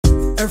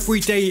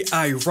Every day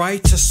I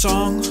write a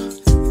song.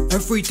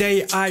 Every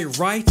day I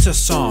write a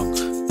song.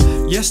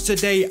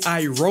 Yesterday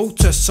I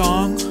wrote a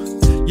song.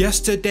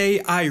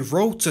 Yesterday I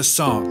wrote a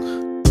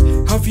song.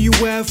 Have you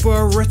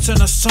ever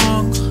written a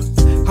song?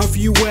 Have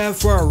you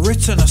ever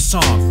written a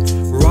song?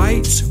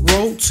 Write,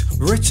 wrote,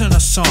 written a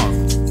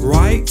song.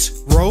 Write,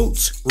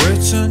 wrote,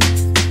 written.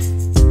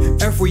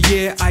 Every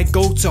year I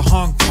go to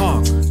Hong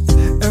Kong.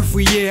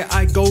 Every year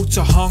I go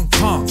to Hong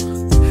Kong.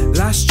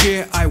 Last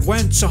year I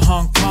went to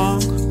Hong Kong.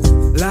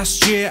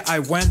 Last year I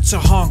went to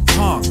Hong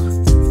Kong.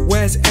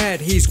 Where's Ed?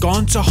 He's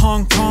gone to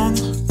Hong Kong.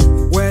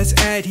 Where's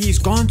Ed? He's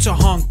gone to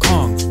Hong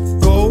Kong.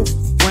 Go,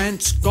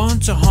 went, gone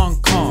to Hong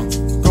Kong.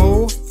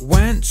 Go,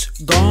 went,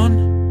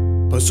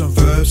 gone. Put some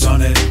verbs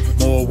on it,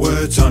 more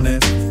words on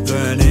it.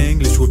 Learn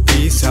English with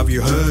beats, have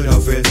you heard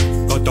of it?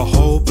 Got the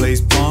whole place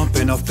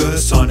bumping off the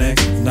sonic.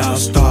 Now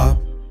stop.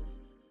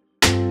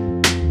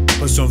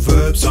 Put some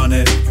verbs on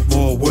it,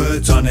 more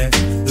words on it.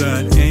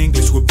 Learn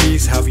English with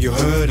beats, have you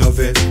heard of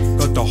it?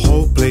 Got the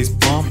whole place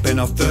bumping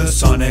off the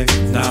sonic.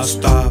 Now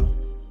stop.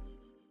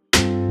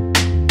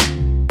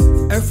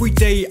 Every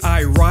day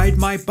I ride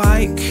my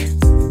bike.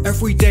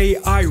 Every day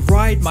I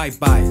ride my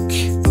bike.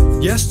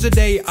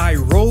 Yesterday I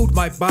rode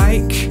my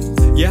bike.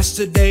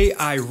 Yesterday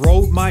I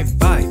rode my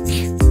bike.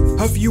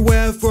 Have you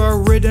ever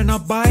ridden a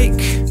bike?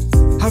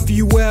 Have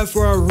you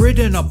ever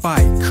ridden a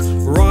bike?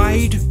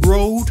 Ride,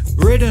 rode,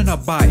 ridden a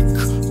bike.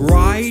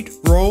 Ride,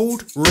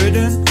 rode,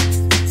 ridden.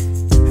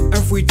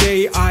 Every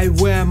day I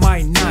wear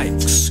my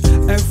Nikes.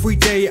 Every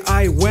day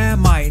I wear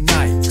my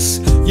Nikes.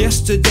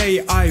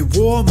 Yesterday I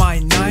wore my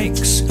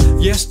Nikes.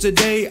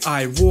 Yesterday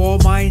I wore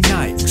my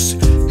Nikes.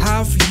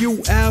 Have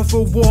you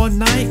ever worn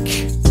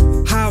Nike?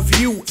 Have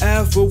you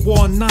ever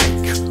worn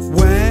Nike?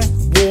 Wear,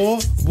 wore,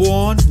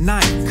 worn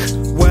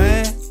Nike.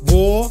 Wear,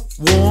 wore,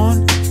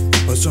 worn.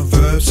 Put some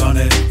verbs on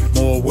it,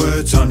 more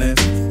words on it.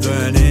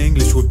 Learn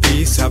English with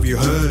beats, have you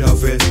heard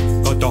of it?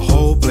 Got the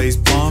whole place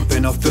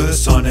bumping off the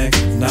sonic.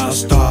 Now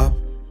stop.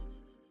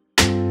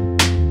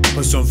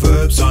 Put some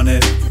verbs on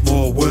it,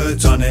 more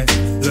words on it.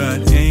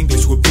 Learn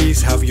English with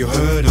beats, have you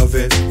heard of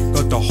it?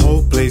 Got the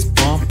whole place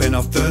bumping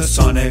off the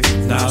sonic.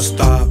 Now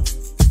stop.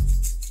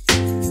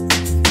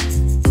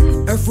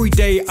 Every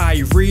day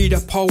I read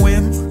a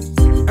poem.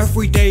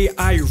 Every day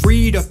I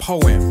read a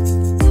poem.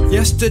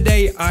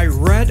 Yesterday I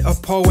read a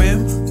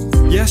poem.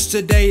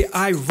 Yesterday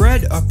I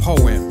read a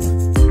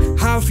poem.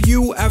 Have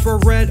you ever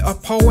read a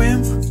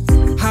poem?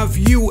 Have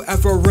you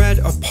ever read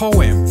a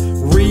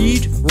poem?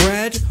 Read,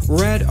 read,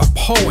 read a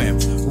poem.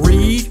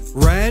 Read,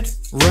 read,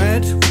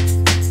 read.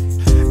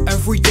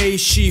 Every day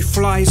she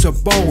flies a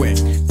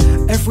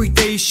Boeing. Every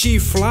day she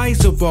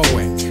flies a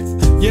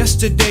Boeing.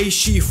 Yesterday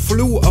she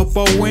flew a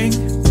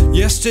Boeing.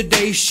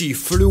 Yesterday she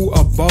flew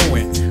a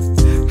Boeing.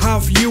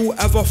 Have you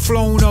ever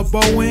flown a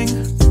Boeing?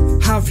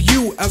 Have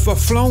you ever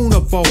flown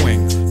a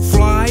Boeing?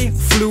 Fly,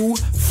 flew,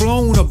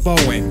 flown a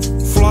Boeing.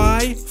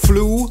 Fly,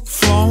 flew,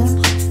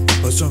 flown.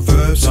 Put some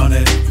verbs on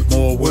it,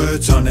 more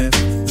words on it.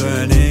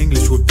 Learn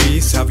English with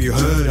beats, have you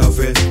heard of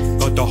it?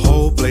 Got the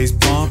whole place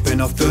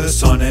bumping off the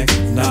sonic.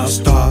 Now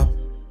stop.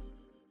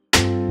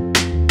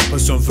 Put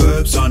some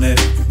verbs on it,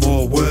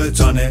 more words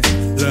on it.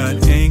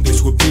 Learn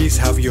English with beats,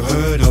 have you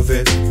heard of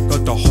it?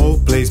 Got the whole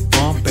place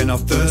bumping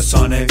off the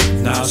sonic.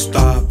 Now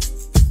stop.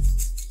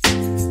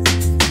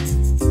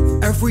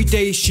 Every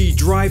day she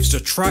drives a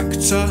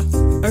tractor.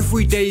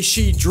 Every day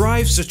she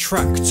drives a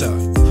tractor.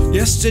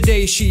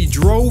 Yesterday she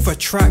drove a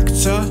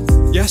tractor.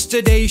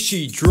 Yesterday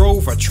she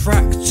drove a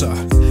tractor.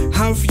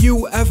 Have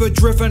you ever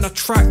driven a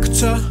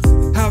tractor?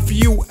 Have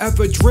you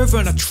ever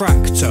driven a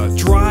tractor?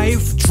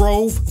 Drive,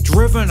 drove,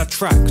 driven a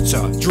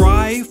tractor.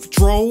 Drive,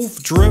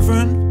 drove,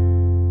 driven.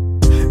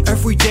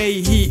 Every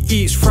day he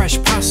eats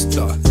fresh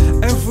pasta.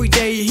 Every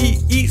day he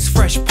eats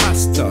fresh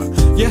pasta.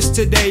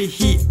 Yesterday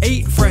he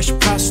ate fresh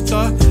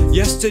pasta.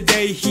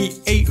 Yesterday he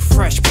ate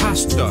fresh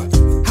pasta.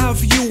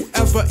 Have you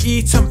ever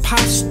eaten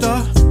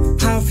pasta?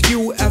 Have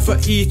you ever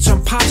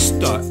eaten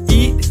pasta?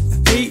 Eat,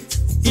 ate,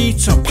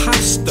 eaten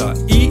pasta.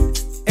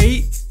 Eat,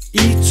 ate,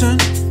 eaten.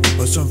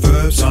 Put some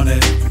verbs on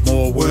it,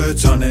 more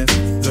words on it.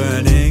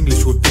 Learn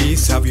English with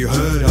beats, have you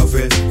heard of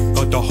it?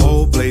 Got the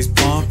whole place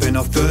bumping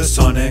off the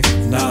sonic.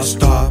 Now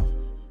stop.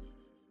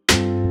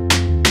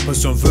 Put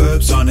some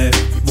verbs on it,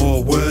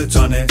 more words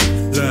on it.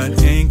 Learn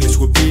English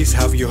with beats,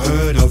 have you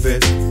heard of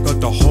it? Got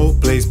the whole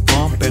place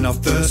bumping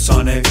off the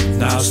sonic.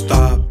 Now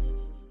stop.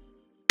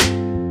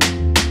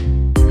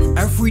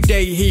 Every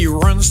day he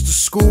runs to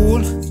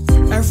school.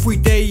 Every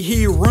day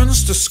he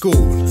runs to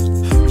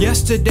school.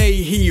 Yesterday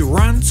he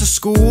ran to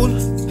school.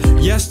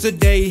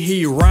 Yesterday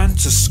he ran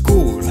to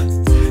school.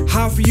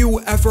 Have you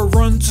ever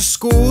run to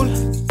school?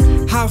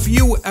 Have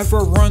you ever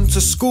run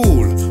to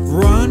school?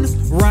 Run,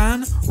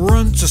 ran,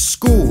 run to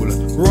school.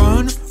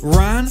 Run,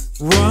 ran,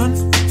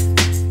 run.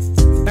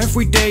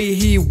 Every day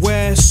he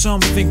wears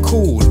something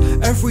cool.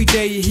 Every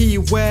day he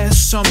wears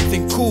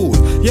something cool.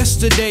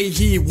 Yesterday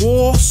he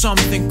wore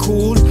something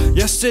cool.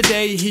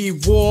 Yesterday he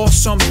wore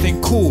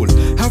something cool.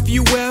 Have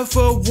you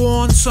ever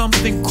worn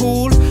something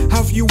cool?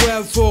 Have you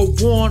ever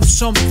worn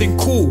something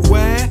cool?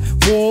 Wear,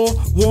 wore,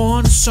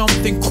 worn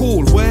something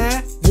cool.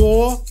 Wear,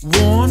 wore,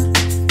 worn.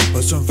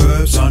 Put some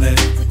verbs on it,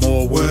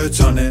 more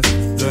words on it.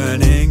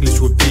 Learn English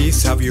with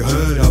beats, have you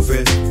heard of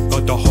it?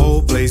 Got the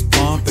whole place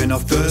pumping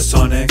off the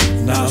sonic.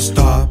 Now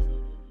stop.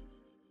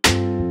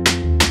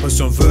 Put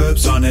some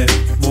verbs on it,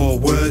 more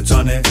words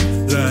on it.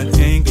 Learn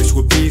English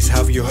with beats,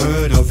 have you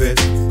heard of it?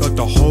 Got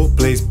the whole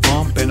place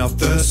pumping off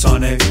the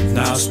sonic.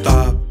 Now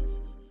stop.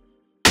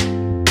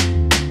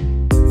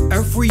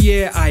 Every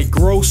year I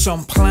grow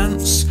some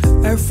plants.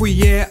 Every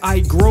year I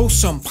grow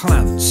some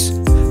plants.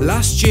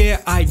 Last year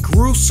I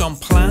grew some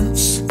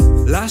plants.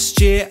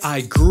 Last year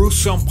I grew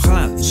some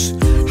plants.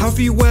 Have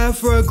you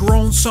ever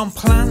grown some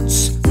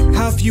plants?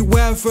 Have you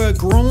ever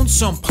grown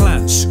some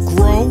plants?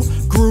 Grow,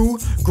 grew,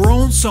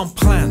 grown some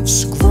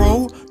plants.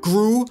 Grow,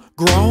 grew,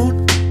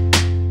 grown.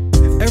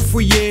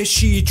 Every year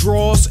she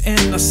draws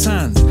in the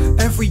sand.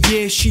 Every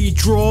year she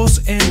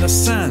draws in the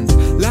sand.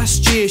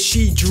 Last year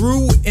she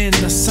drew in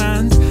the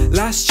sand.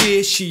 Last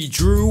year she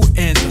drew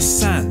in the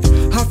sand.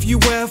 Have you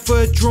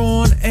ever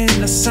drawn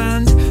in the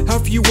sand?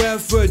 Have you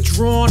ever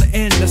drawn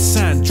in the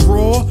sand?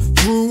 Draw,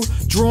 drew,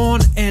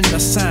 drawn in the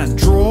sand.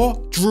 Draw,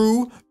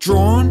 drew,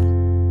 drawn.